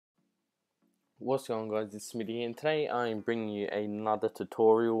What's going on, guys? It's Smitty here, and today I'm bringing you another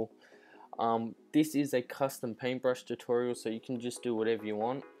tutorial. This is a custom paintbrush tutorial, so you can just do whatever you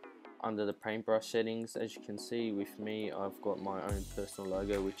want under the paintbrush settings. As you can see with me, I've got my own personal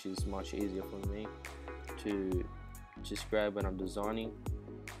logo, which is much easier for me to just grab when I'm designing.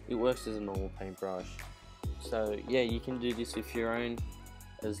 It works as a normal paintbrush, so yeah, you can do this with your own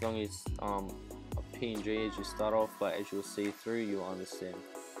as long as a PNG as you start off, but as you'll see through, you'll understand.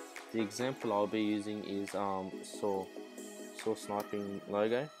 The example I'll be using is saw sniping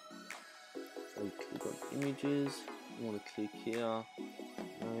logo. So you click on images, you want to click here,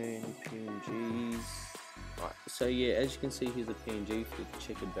 no PNGs. Right, so yeah, as you can see, here's a PNG for the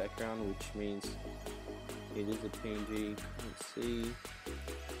checkered background, which means it is a PNG. Let's see,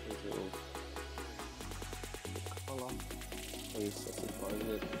 there's a little color. So you specify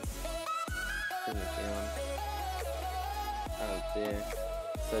it, bring it down, have it there.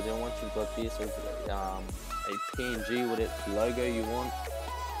 So then once you've got this, a PNG with its logo you want,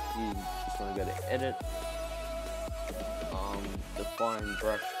 you just want to go to edit, define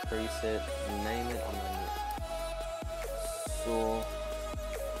brush preset, name it, I'm going to saw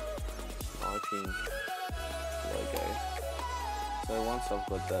sniping logo. So once I've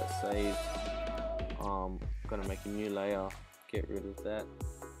got that saved, I'm going to make a new layer, get rid of that,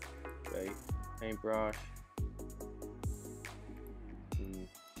 go paintbrush.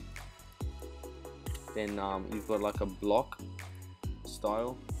 Then you've got like a block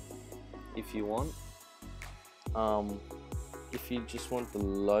style if you want. If you just want the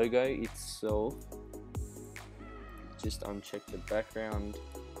logo itself, just uncheck the background,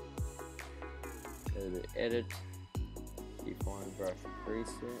 go to edit, define brush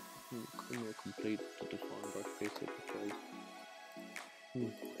preset. Complete the define brush preset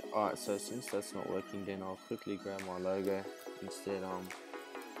because alright, so since that's not working, then I'll quickly grab my logo instead.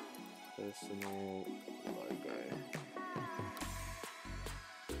 Personal logo.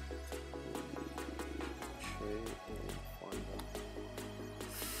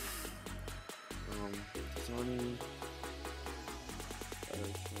 Designing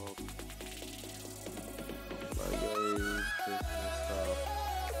PhotoShop logos, personal stuff.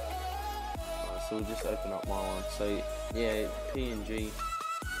 Alright, so we'll just open up my one. So yeah, PNG,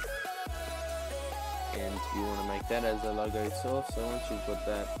 and you want to make that as a logo itself. So once you've got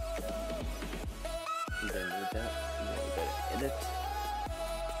that, you don't need that. You want to go to edit,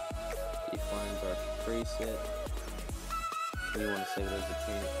 define brush preset. You want to save it as a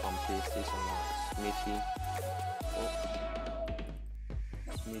paste this on a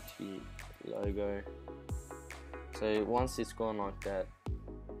Smitty logo. So once it's gone like that,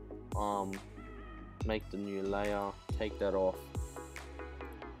 make the new layer, take that off,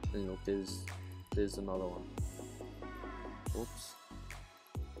 and look, there's another one. Oops.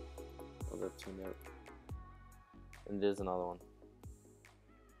 Oh, that turned out. And there's another one.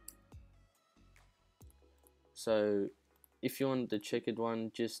 So if you want the checkered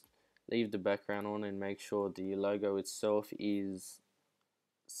one, just leave the background on and make sure the logo itself is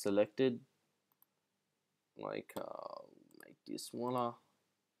selected. Like make this smaller,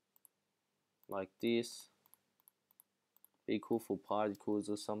 like this. Be cool for particles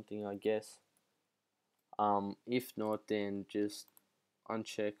or something, I guess. If not, then just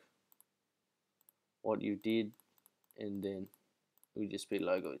uncheck what you did, and then it will just be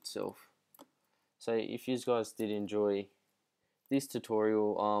logo itself. So if you guys did enjoy this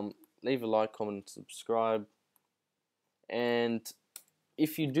tutorial, leave a like, comment, subscribe, and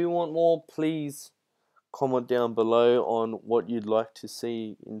if you do want more, please comment down below on what you'd like to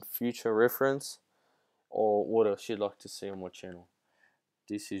see in future reference, or what else you'd like to see on my channel.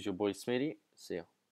 This is your boy Smitty. See ya.